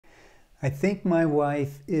I think my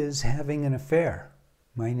wife is having an affair.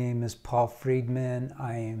 My name is Paul Friedman.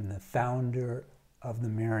 I am the founder of the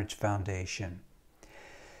Marriage Foundation.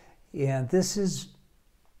 And this is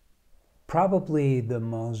probably the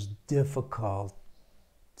most difficult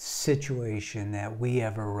situation that we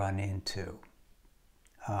ever run into.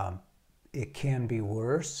 It can be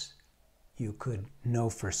worse. You could know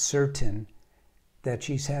for certain that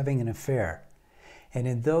she's having an affair. And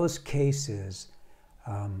in those cases,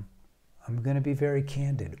 I'm going to be very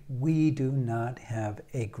candid. We do not have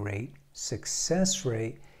a great success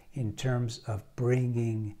rate in terms of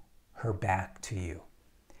bringing her back to you.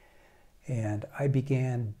 And I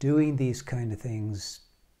began doing these kind of things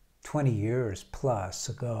 20 years plus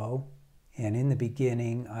ago. And in the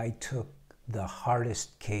beginning, I took the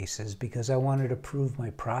hardest cases because I wanted to prove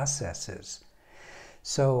my processes.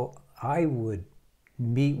 So I would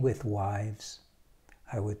meet with wives.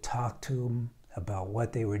 I would talk to them about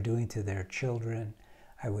what they were doing to their children.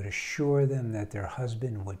 I would assure them that their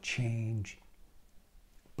husband would change.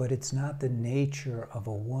 But it's not the nature of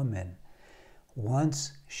a woman.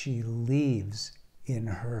 Once she leaves in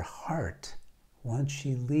her heart, once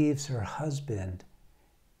she leaves her husband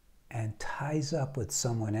and ties up with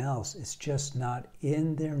someone else, it's just not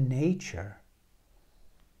in their nature.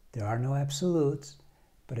 There are no absolutes,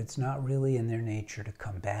 but it's not really in their nature to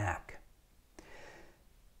come back.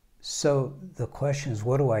 So the question is,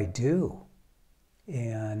 what do I do?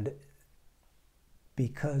 And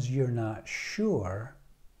because you're not sure,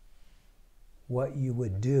 what you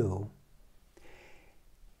would do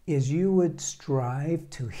is you would strive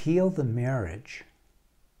to heal the marriage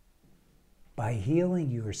by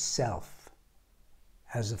healing yourself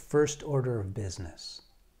as a first order of business.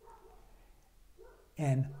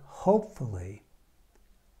 And hopefully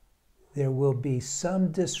there will be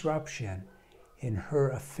some disruption in her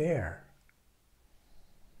affair,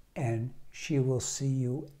 and she will see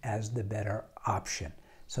you as the better option.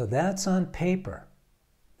 So that's on paper.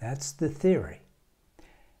 That's the theory.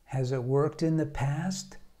 Has it worked in the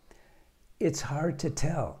past? It's hard to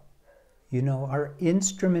tell. You know, our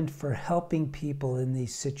instrument for helping people in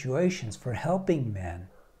these situations, for helping men,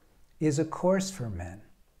 is A Course for Men.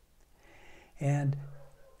 And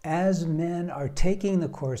as men are taking the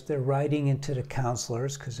course, they're writing into the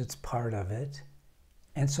counselors because it's part of it.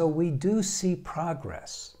 And so we do see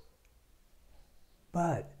progress.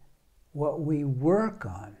 But what we work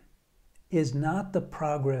on is not the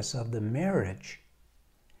progress of the marriage,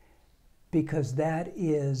 because that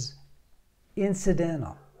is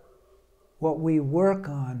incidental. What we work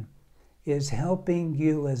on is helping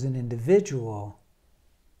you as an individual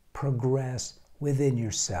progress within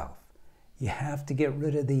yourself. You have to get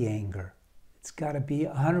rid of the anger. It's got to be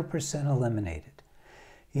 100% eliminated.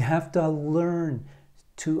 You have to learn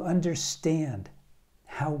to understand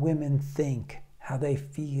how women think, how they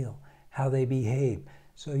feel, how they behave,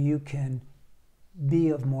 so you can be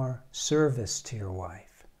of more service to your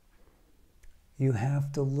wife. You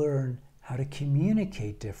have to learn how to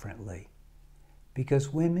communicate differently,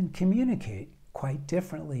 because women communicate quite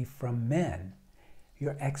differently from men.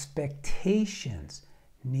 Your expectations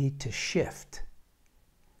need to shift.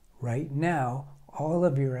 Right now, all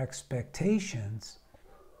of your expectations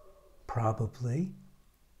probably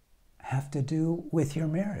have to do with your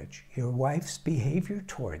marriage, your wife's behavior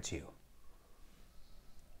towards you.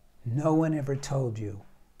 No one ever told you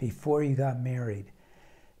before you got married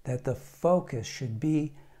that the focus should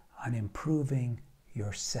be on improving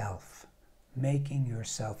yourself, making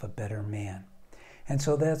yourself a better man. And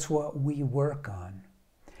so that's what we work on.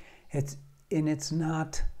 It's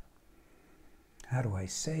not, how do I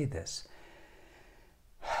say this?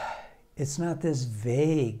 It's not this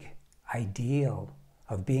vague ideal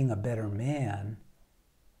of being a better man.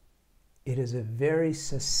 It is a very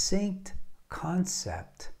succinct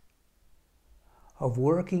concept of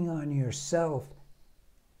working on yourself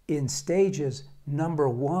in stages. Number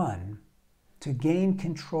one, to gain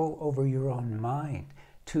control over your own mind,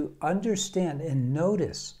 to understand and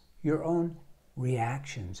notice your own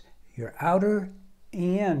reactions, your outer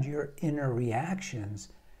and your inner reactions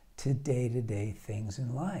to day-to-day things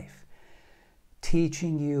in life.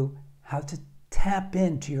 Teaching you how to tap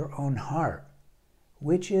into your own heart,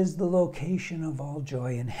 which is the location of all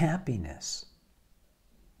joy and happiness.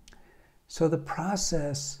 So the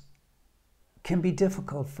process can be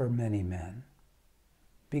difficult for many men,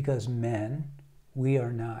 because men, we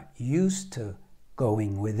are not used to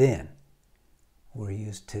going within. We're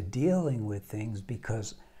used to dealing with things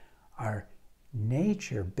because our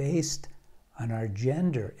nature, based on our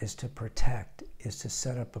gender, is to protect, is to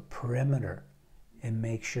set up a perimeter and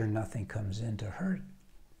make sure nothing comes in to hurt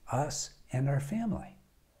us and our family.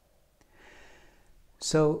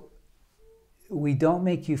 So we don't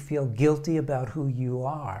make you feel guilty about who you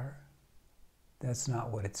are. That's not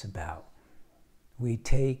what it's about. We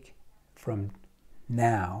take from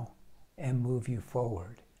now and move you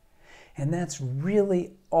forward. And that's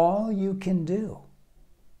really all you can do.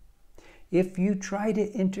 If you try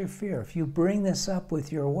to interfere, if you bring this up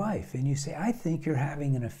with your wife and you say, I think you're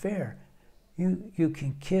having an affair, you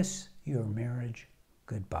can kiss your marriage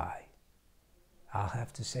goodbye. I'll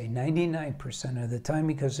have to say 99% of the time,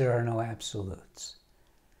 because there are no absolutes.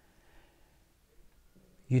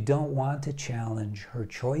 You don't want to challenge her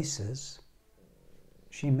choices.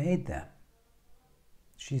 She made them.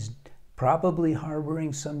 She's probably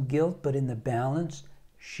harboring some guilt, but in the balance,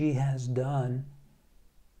 she has done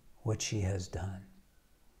what she has done.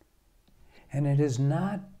 And it has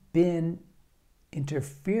not been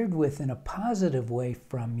interfered with in a positive way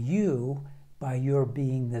from you by your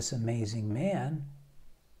being this amazing man.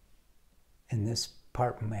 And this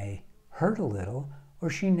part may hurt a little,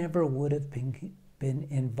 or she never would have been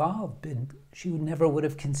involved. She never would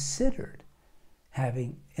have considered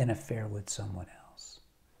having an affair with someone else.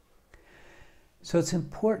 So it's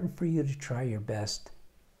important for you to try your best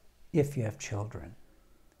if you have children.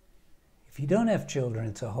 If you don't have children,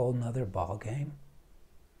 it's a whole nother ballgame.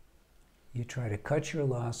 You try to cut your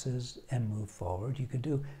losses and move forward. You can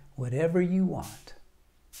do whatever you want.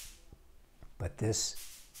 But this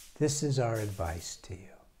is our advice to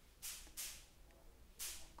you.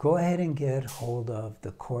 Go ahead and get hold of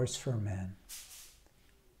the Course for Men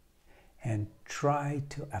and try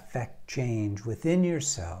to affect change within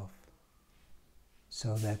yourself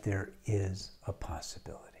so that there is a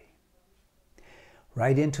possibility.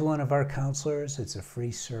 Write into one of our counselors. It's a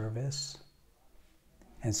free service.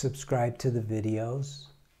 And subscribe to the videos.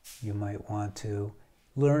 You might want to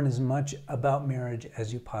learn as much about marriage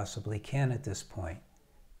as you possibly can at this point.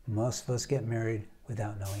 Most of us get married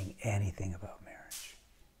without knowing anything about marriage.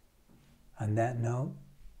 On that note,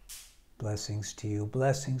 blessings to you,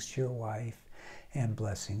 blessings to your wife, and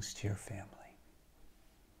blessings to your family.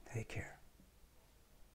 Take care.